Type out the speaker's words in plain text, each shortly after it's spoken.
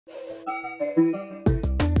In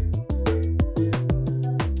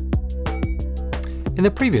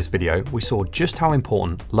the previous video, we saw just how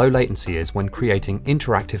important low latency is when creating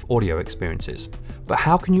interactive audio experiences, but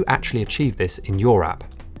how can you actually achieve this in your app?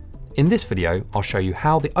 In this video, I'll show you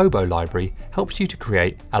how the Oboe library helps you to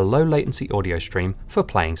create a low latency audio stream for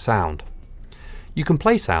playing sound. You can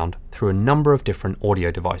play sound through a number of different audio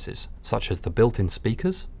devices, such as the built-in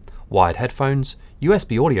speakers, wired headphones,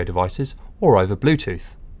 USB audio devices, or over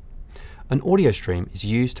Bluetooth. An audio stream is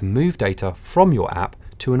used to move data from your app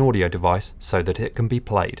to an audio device so that it can be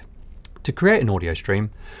played. To create an audio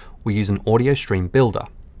stream, we use an audio stream builder.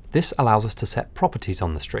 This allows us to set properties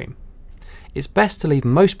on the stream. It's best to leave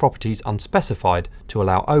most properties unspecified to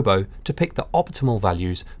allow Oboe to pick the optimal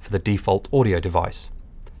values for the default audio device.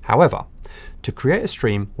 However, to create a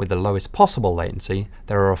stream with the lowest possible latency,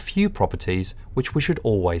 there are a few properties which we should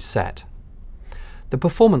always set. The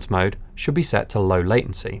performance mode should be set to low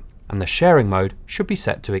latency, and the sharing mode should be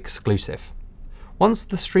set to exclusive. Once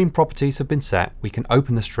the stream properties have been set, we can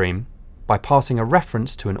open the stream by passing a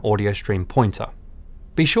reference to an audio stream pointer.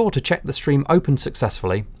 Be sure to check the stream opened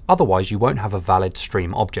successfully, otherwise you won't have a valid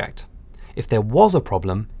stream object. If there was a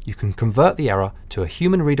problem, you can convert the error to a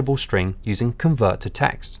human-readable string using convert to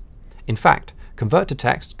text. In fact, convert to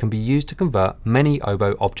text can be used to convert many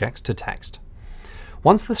Oboe objects to text.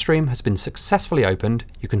 Once the stream has been successfully opened,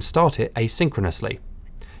 you can start it asynchronously.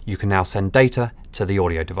 You can now send data to the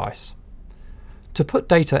audio device. To put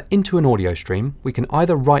data into an audio stream, we can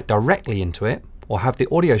either write directly into it or have the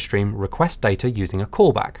audio stream request data using a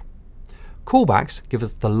callback. Callbacks give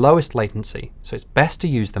us the lowest latency, so it's best to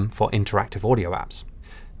use them for interactive audio apps.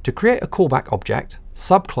 To create a callback object,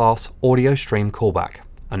 subclass audio stream callback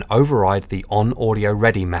and override the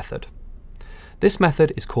onAudioReady method. This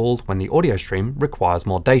method is called when the audio stream requires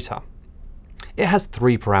more data. It has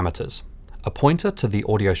three parameters: a pointer to the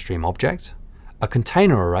audio stream object, a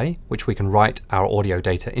container array which we can write our audio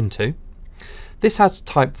data into. This has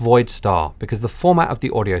type void star because the format of the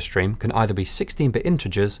audio stream can either be 16-bit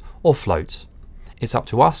integers or floats. It's up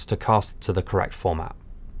to us to cast to the correct format.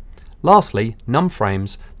 Lastly,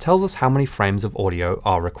 numFrames tells us how many frames of audio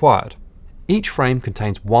are required. Each frame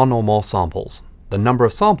contains one or more samples. The number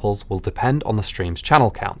of samples will depend on the stream's channel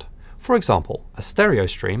count. For example, a stereo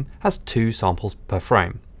stream has 2 samples per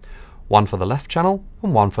frame, one for the left channel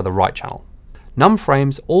and one for the right channel.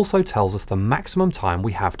 numFrames also tells us the maximum time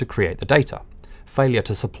we have to create the data. Failure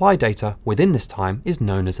to supply data within this time is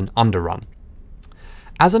known as an underrun.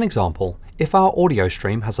 As an example, if our audio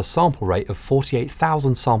stream has a sample rate of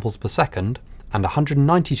 48,000 samples per second and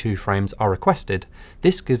 192 frames are requested,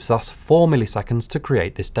 this gives us 4 milliseconds to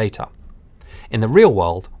create this data. In the real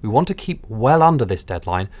world, we want to keep well under this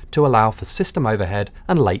deadline to allow for system overhead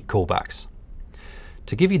and late callbacks.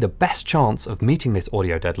 To give you the best chance of meeting this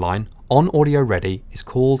audio deadline, onAudioReady is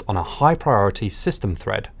called on a high priority system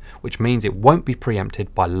thread, which means it won't be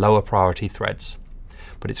preempted by lower priority threads.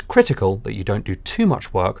 But it's critical that you don't do too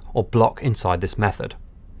much work or block inside this method.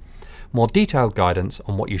 More detailed guidance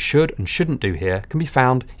on what you should and shouldn't do here can be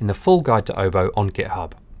found in the full guide to Oboe on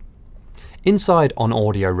GitHub. Inside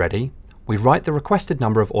onAudioReady, we write the requested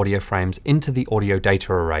number of audio frames into the audio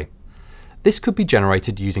data array. This could be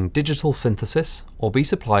generated using digital synthesis or be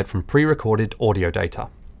supplied from pre-recorded audio data.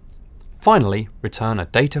 Finally, return a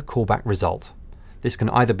data callback result. This can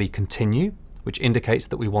either be continue, which indicates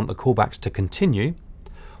that we want the callbacks to continue,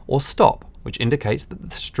 or stop, which indicates that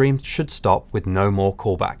the stream should stop with no more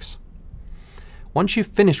callbacks. Once you've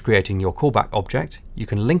finished creating your callback object, you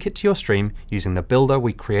can link it to your stream using the builder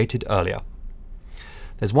we created earlier.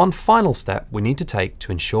 There's one final step we need to take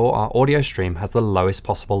to ensure our audio stream has the lowest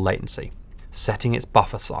possible latency: setting its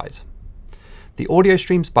buffer size. The audio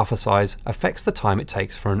stream's buffer size affects the time it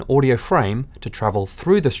takes for an audio frame to travel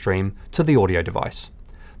through the stream to the audio device.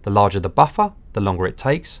 The larger the buffer, the longer it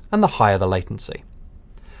takes, and the higher the latency.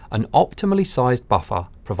 An optimally sized buffer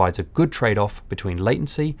provides a good trade-off between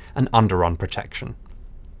latency and underrun protection.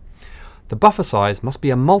 The buffer size must be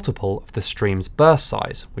a multiple of the stream's burst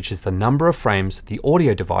size, which is the number of frames the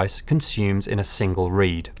audio device consumes in a single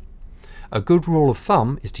read. A good rule of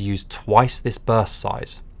thumb is to use twice this burst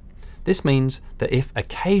size. This means that if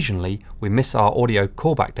occasionally we miss our audio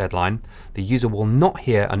callback deadline, the user will not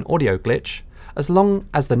hear an audio glitch as long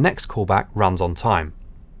as the next callback runs on time.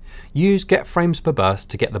 Use getFramesPerBurst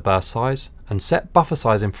to get the burst size and set buffer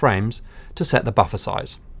size in frames to set the buffer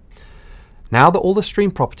size. Now that all the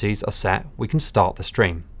stream properties are set, we can start the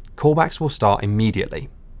stream. Callbacks will start immediately.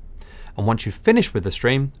 And once you've finished with the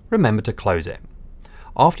stream, remember to close it.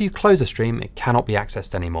 After you close a stream, it cannot be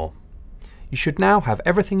accessed anymore. You should now have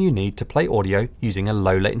everything you need to play audio using a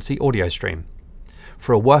low latency audio stream.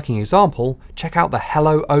 For a working example, check out the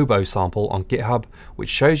Hello Oboe sample on GitHub, which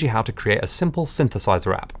shows you how to create a simple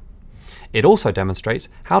synthesizer app. It also demonstrates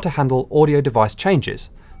how to handle audio device changes,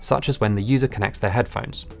 such as when the user connects their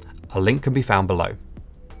headphones. A link can be found below.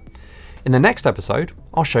 In the next episode,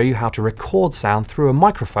 I'll show you how to record sound through a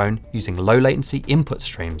microphone using low latency input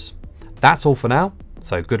streams. That's all for now,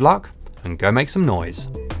 so good luck and go make some noise.